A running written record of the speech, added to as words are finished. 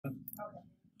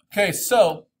Okay,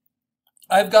 so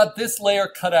I've got this layer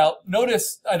cut out.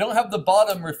 Notice I don't have the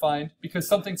bottom refined because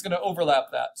something's going to overlap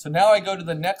that. So now I go to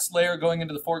the next layer going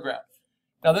into the foreground.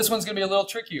 Now this one's going to be a little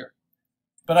trickier.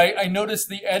 But I notice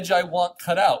the edge I want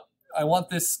cut out. I want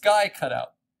this sky cut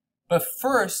out. But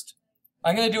first,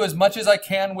 I'm going to do as much as I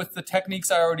can with the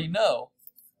techniques I already know.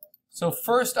 So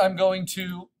first I'm going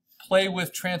to play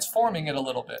with transforming it a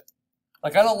little bit.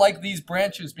 Like I don't like these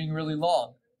branches being really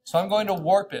long. So I'm going to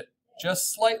warp it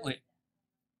just slightly,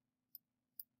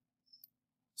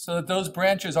 so that those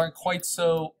branches aren't quite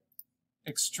so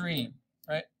extreme,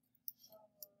 right?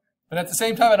 But at the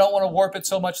same time, I don't want to warp it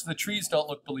so much that the trees don't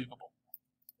look believable.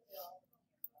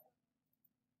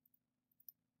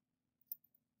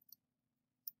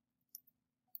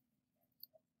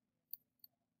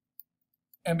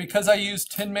 And because I use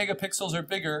 10 megapixels or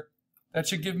bigger, that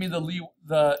should give me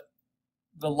the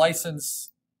license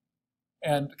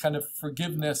and kind of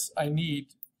forgiveness I need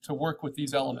to work with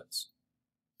these elements,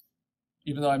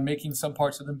 even though I'm making some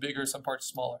parts of them bigger, some parts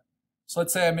smaller. So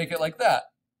let's say I make it like that.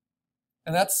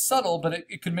 And that's subtle, but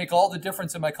it could make all the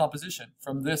difference in my composition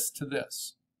from this to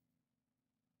this.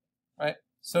 Right?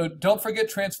 So don't forget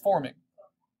transforming.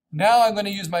 Now I'm going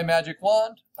to use my magic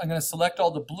wand. I'm going to select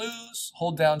all the blues,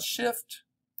 hold down Shift.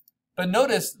 But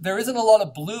notice there isn't a lot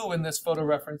of blue in this photo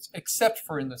reference except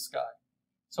for in the sky.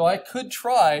 So I could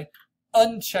try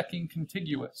unchecking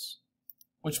contiguous,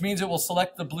 which means it will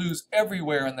select the blues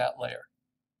everywhere in that layer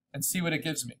and see what it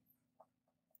gives me.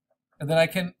 And then I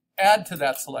can add to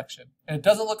that selection. And it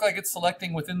doesn't look like it's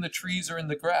selecting within the trees or in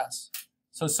the grass.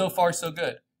 So far so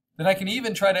good. Then I can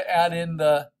even try to add in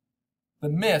the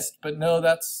mist, but no,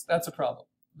 that's a problem.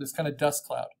 This kind of dust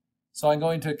cloud. So I'm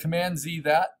going to Command Z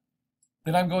that.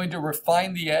 Then I'm going to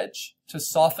refine the edge to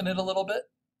soften it a little bit.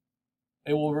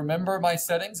 It will remember my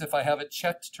settings if I have it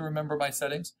checked to remember my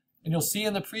settings. And you'll see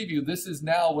in the preview, this is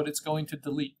now what it's going to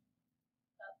delete.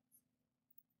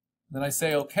 Then I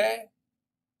say OK,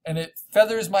 and it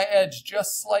feathers my edge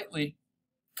just slightly,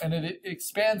 and it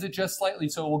expands it just slightly,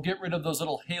 so it will get rid of those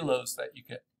little halos that you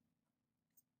get.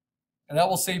 And that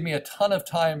will save me a ton of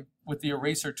time with the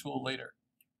eraser tool later.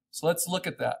 So let's look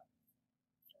at that.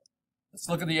 Let's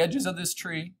look at the edges of this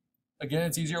tree. Again,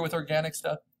 it's easier with organic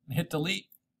stuff. And hit delete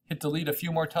a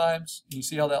few more times, and you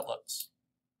see how that looks.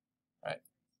 Right?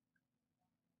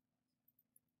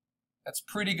 That's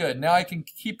pretty good. Now I can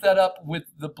keep that up with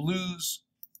the blues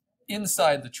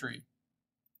inside the tree.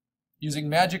 Using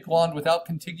magic wand without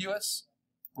contiguous,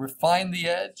 refine the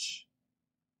edge,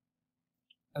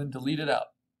 and delete it out.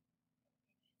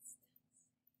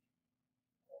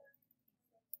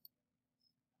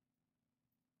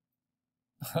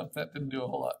 That didn't do a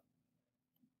whole lot.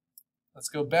 Let's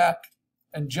go back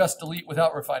and just delete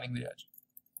without refining the edge.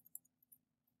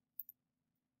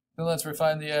 Then let's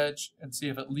refine the edge and see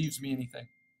if it leaves me anything.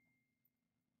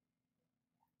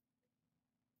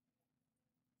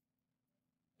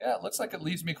 Yeah, it looks like it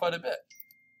leaves me quite a bit.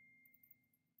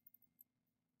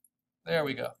 There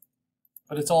we go.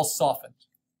 But it's all softened.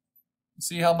 You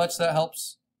see how much that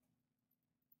helps?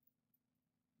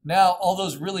 Now, all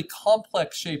those really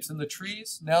complex shapes in the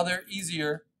trees, now they're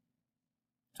easier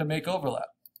to make overlap.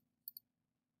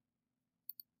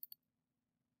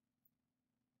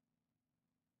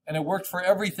 And it worked for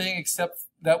everything except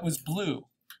that was blue.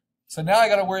 So now I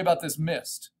got to worry about this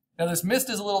mist. Now this mist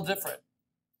is a little different.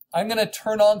 I'm going to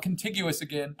turn on contiguous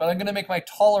again, but I'm going to make my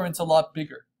tolerance a lot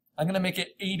bigger. I'm going to make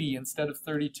it 80 instead of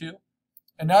 32.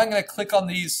 And now I'm going to click on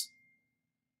these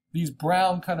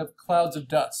brown kind of clouds of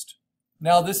dust.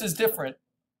 Now this is different.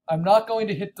 I'm not going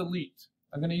to hit delete.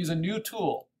 I'm going to use a new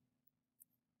tool.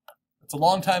 It's a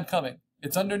long time coming.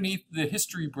 It's underneath the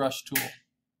history brush tool.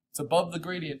 It's above the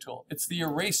gradient tool. It's the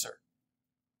eraser.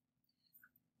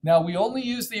 Now we only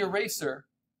use the eraser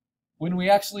when we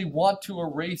actually want to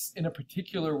erase in a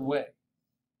particular way.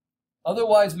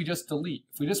 Otherwise we just delete.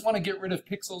 If we just want to get rid of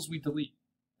pixels, we delete.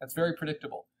 That's very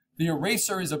predictable. The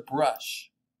eraser is a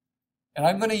brush. And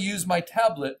I'm going to use my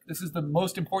tablet. This is the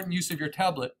most important use of your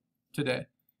tablet today.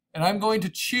 And I'm going to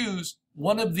choose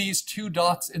one of these two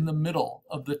dots in the middle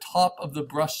of the top of the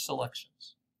brush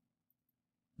selections.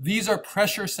 These are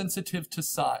pressure sensitive to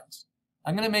size.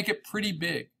 I'm going to make it pretty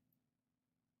big.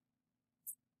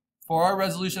 For our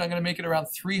resolution, I'm going to make it around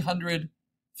 300,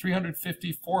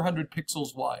 350, 400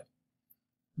 pixels wide.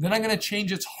 Then I'm going to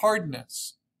change its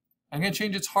hardness. I'm going to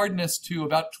change its hardness to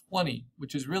about 20,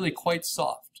 which is really quite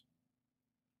soft.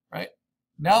 Right?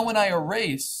 Now when I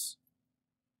erase,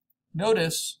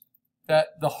 notice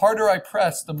that the harder I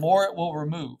press, the more it will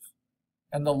remove.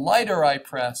 And the lighter I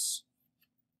press,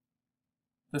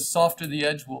 the softer the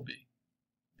edge will be,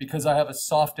 because I have a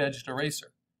soft-edged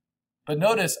eraser. But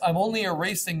notice I'm only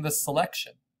erasing the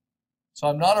selection. So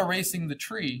I'm not erasing the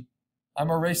tree. I'm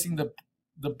erasing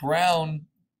the brown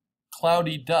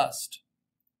cloudy dust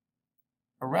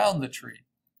around the tree.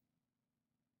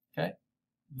 Okay?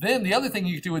 Then the other thing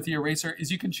you can do with the eraser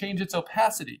is you can change its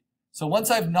opacity. So once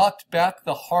I've knocked back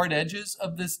the hard edges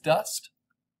of this dust,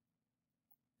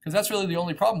 because that's really the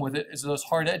only problem with it is those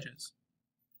hard edges.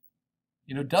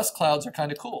 You know, dust clouds are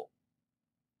kind of cool.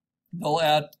 They'll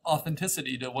add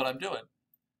authenticity to what I'm doing.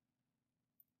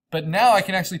 But now I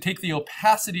can actually take the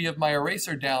opacity of my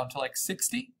eraser down to like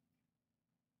 60,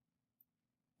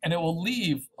 and it will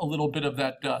leave a little bit of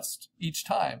that dust each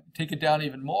time. Take it down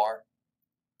even more.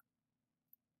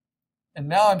 And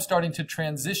now I'm starting to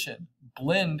transition,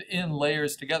 blend in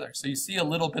layers together. So you see a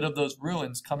little bit of those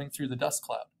ruins coming through the dust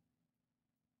cloud.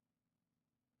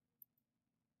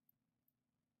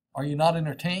 Are you not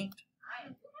entertained?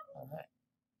 All right.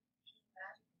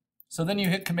 So then you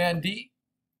hit Command D,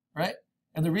 right?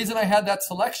 And the reason I had that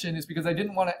selection is because I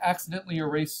didn't want to accidentally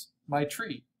erase my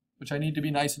tree, which I need to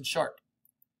be nice and sharp.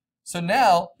 So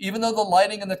now, even though the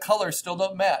lighting and the color still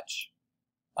don't match,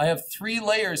 I have 3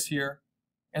 layers here,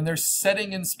 and they're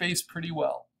setting in space pretty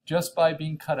well, just by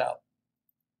being cut out.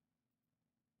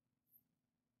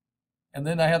 And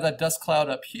then I have that dust cloud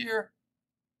up here.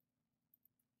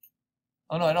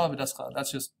 Oh no, I don't have a dust cloud.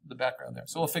 That's just the background there.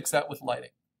 So we'll fix that with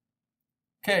lighting.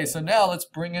 Okay, so now let's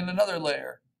bring in another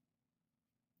layer.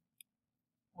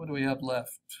 What do we have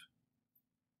left?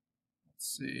 Let's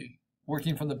see.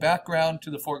 Working from the background to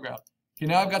the foreground. Okay,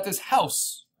 now I've got this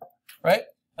house, right?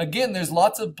 Again, there's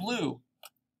lots of blue.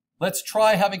 Let's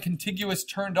try having contiguous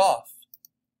turned off.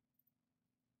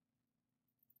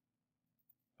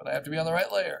 But I have to be on the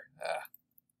right layer.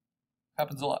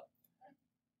 Happens a lot.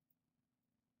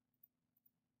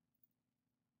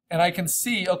 And I can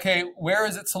see, okay, where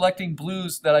is it selecting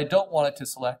blues that I don't want it to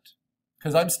select?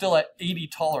 Because I'm still at 80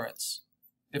 tolerance.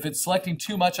 If it's selecting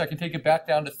too much, I can take it back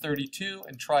down to 32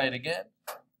 and try it again.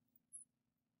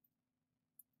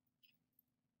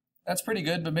 That's pretty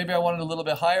good, but maybe I want it a little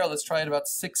bit higher. Let's try it about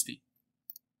 60.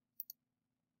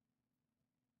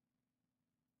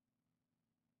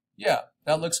 Yeah,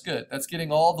 that looks good. That's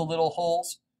getting all the little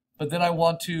holes. But then I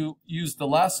want to use the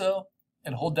lasso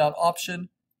and hold down Option,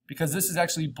 because this is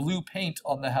actually blue paint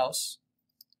on the house.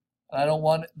 And I don't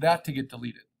want that to get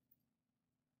deleted.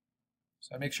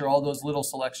 So I make sure all those little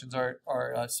selections are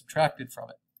subtracted from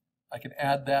it. I can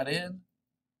add that in.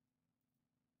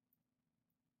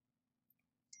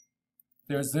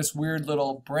 There's this weird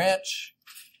little branch.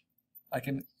 I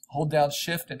can hold down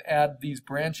Shift and add these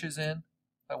branches in.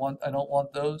 I don't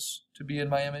want those to be in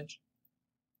my image.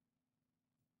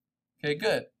 Okay,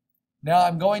 good. Now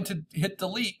I'm going to hit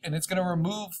delete, and it's going to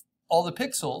remove all the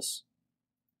pixels,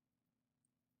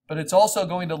 but it's also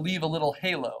going to leave a little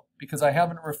halo because I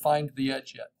haven't refined the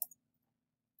edge yet.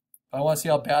 I want to see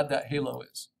how bad that halo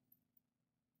is.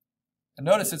 And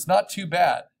notice it's not too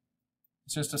bad.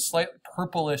 It's just a slight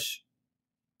purplish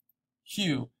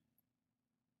hue.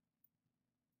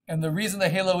 And the reason the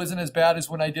halo isn't as bad as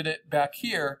when I did it back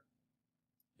here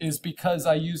is because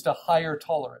I used a higher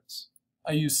tolerance.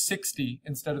 I used 60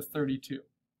 instead of 32.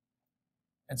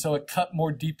 And so it cut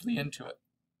more deeply into it.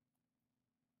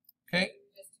 Okay?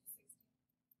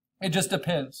 It just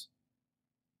depends.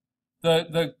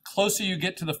 The closer you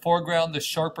get to the foreground, the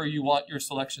sharper you want your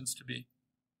selections to be.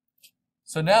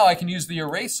 So now I can use the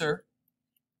eraser,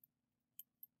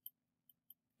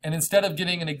 and instead of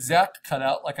getting an exact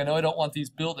cutout, like I know I don't want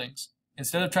these buildings,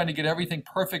 instead of trying to get everything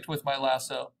perfect with my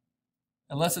lasso,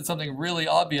 unless it's something really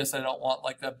obvious I don't want,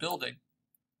 like that building,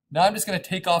 now I'm just going to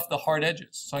take off the hard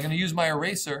edges. So I'm going to use my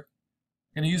eraser.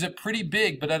 I'm going to use it pretty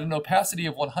big, but at an opacity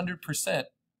of 100%.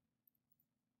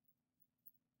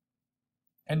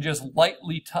 And just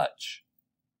lightly touch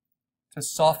to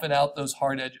soften out those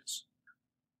hard edges.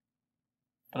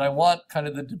 But I want kind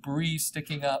of the debris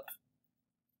sticking up.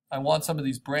 I want some of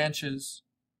these branches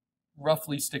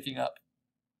roughly sticking up.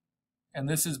 And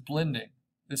this is blending.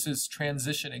 This is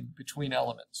transitioning between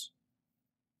elements.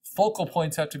 Focal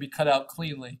points have to be cut out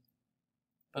cleanly.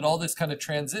 But all this kind of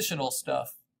transitional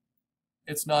stuff,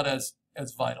 it's not as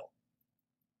vital.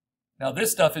 Now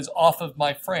this stuff is off of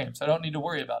my frame, so I don't need to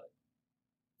worry about it.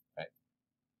 Right?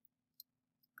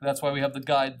 That's why we have the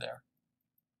guide there.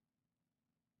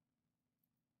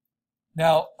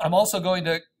 Now I'm also going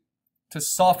to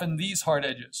soften these hard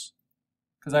edges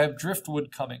because I have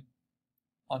driftwood coming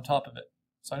on top of it.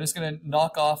 So I'm just going to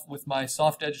knock off with my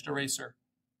soft-edged eraser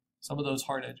some of those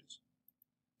hard edges.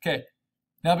 Okay,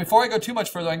 now before I go too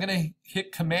much further, I'm going to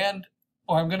hit Command,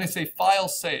 or I'm going to say File,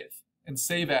 Save, and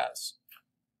Save As.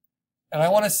 And I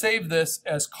want to save this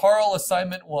as Carl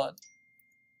Assignment 1.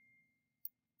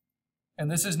 And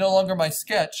this is no longer my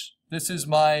sketch. This is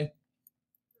my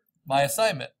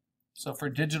assignment. So for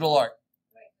digital art.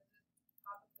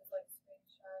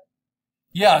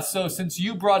 Yeah, so since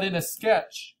you brought in a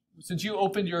sketch, since you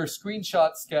opened your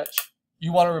screenshot sketch,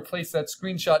 you want to replace that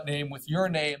screenshot name with your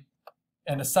name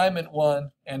and assignment 1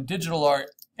 and digital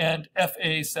art and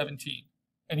FA17.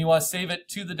 And you want to save it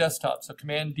to the desktop, so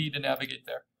Command D to navigate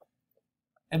there.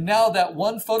 And now that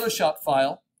one Photoshop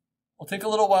file will take a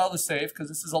little while to save because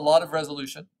this is a lot of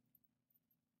resolution,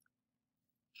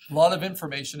 a lot of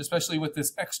information, especially with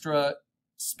this extra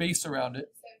space around it.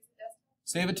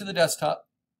 Save it to the desktop.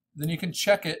 Then you can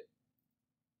check it.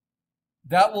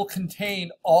 That will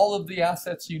contain all of the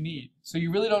assets you need. So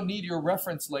you really don't need your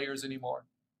reference layers anymore.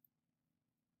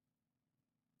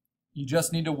 You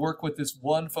just need to work with this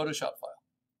one Photoshop file.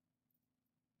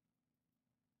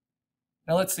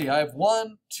 Now let's see, I have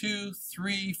 1, 2,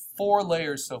 3, 4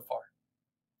 layers so far.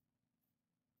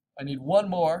 I need one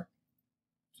more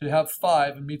to have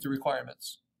 5 and meet the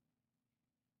requirements.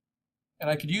 And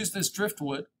I could use this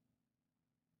driftwood,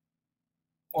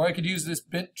 or I could use this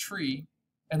bent tree,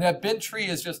 and that bent tree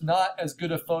is just not as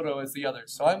good a photo as the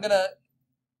others. So I'm going to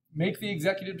make the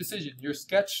executive decision. Your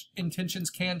sketch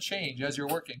intentions can change as you're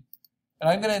working. And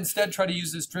I'm going to instead try to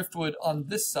use this driftwood on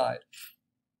this side.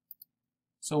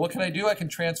 So what can I do? I can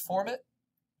transform it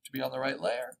to be on the right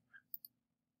layer.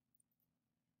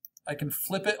 I can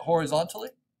flip it horizontally.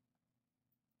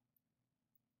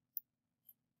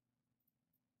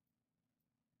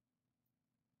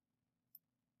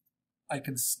 I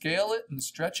can scale it and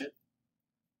stretch it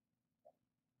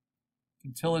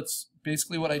until it's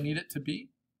basically what I need it to be.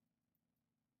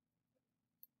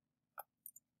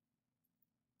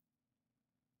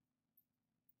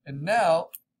 And now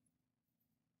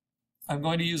I'm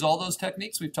going to use all those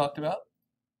techniques we've talked about.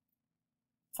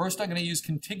 First, I'm going to use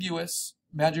contiguous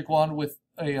magic wand with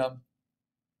a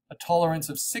tolerance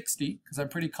of 60, because I'm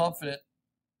pretty confident,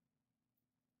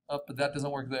 but that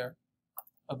doesn't work there,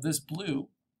 of this blue.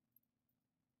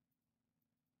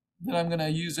 Then I'm going to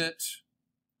use it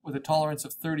with a tolerance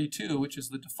of 32, which is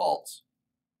the default.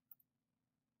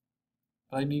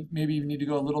 But I maybe even need to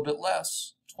go a little bit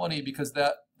less, 20, because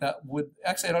that would,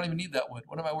 actually I don't even need that wood.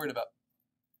 What am I worried about?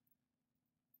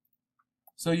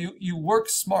 So you work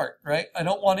smart, right? I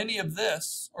don't want any of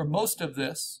this, or most of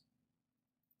this,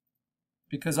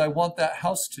 because I want that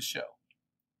house to show.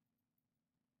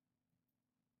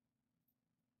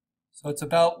 So it's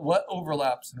about what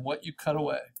overlaps and what you cut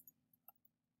away.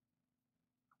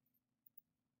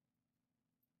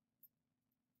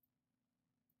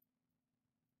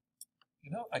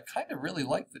 You know, I kind of really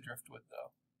like the driftwood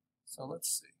though. So let's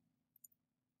see.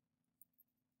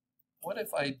 What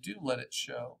if I do let it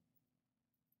show?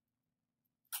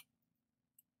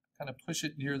 Kind of push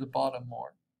it near the bottom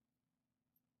more.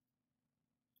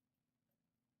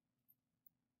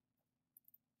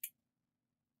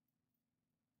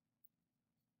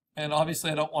 And obviously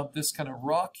I don't want this kind of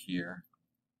rock here.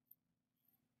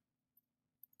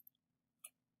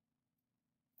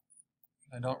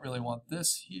 I don't really want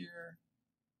this here.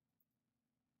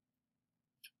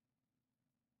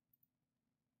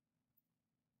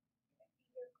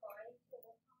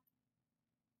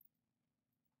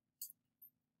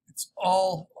 It's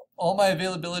all my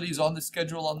availability is on the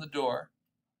schedule on the door.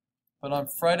 But on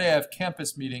Friday I have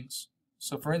campus meetings.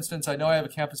 So for instance, I know I have a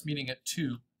campus meeting at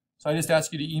 2. So I just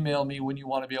ask you to email me when you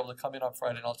want to be able to come in on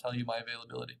Friday and I'll tell you my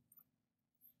availability.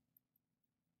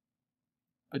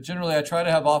 But generally I try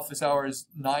to have office hours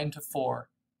 9 to 4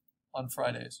 on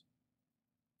Fridays.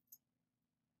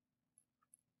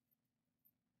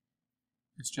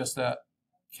 It's just that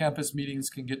campus meetings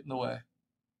can get in the way.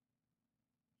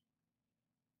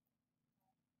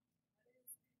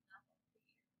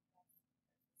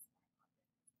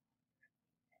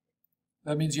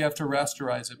 That means you have to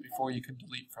rasterize it before you can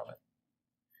delete from it.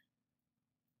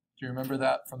 Do you remember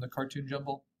that from the cartoon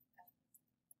jumble?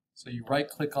 So you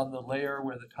right-click on the layer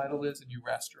where the title is and you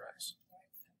rasterize.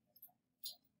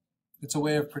 It's a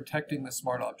way of protecting the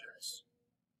smart objects.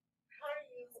 How do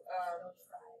you use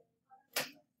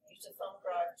a thumb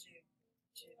drive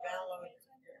to download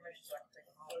your images so I can take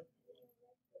them home?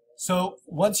 So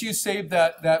once you save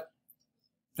that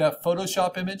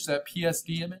Photoshop image, that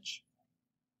PSD image,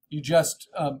 you just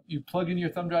you plug in your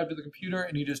thumb drive to the computer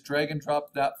and you just drag and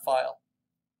drop that file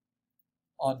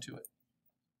onto it.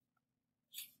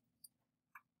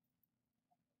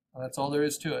 And that's all there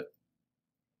is to it.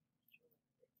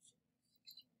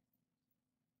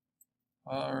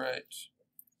 All right.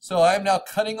 So I'm now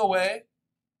cutting away.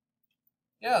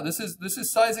 Yeah, this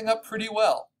is sizing up pretty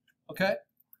well. Okay.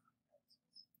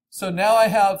 So now I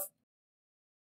have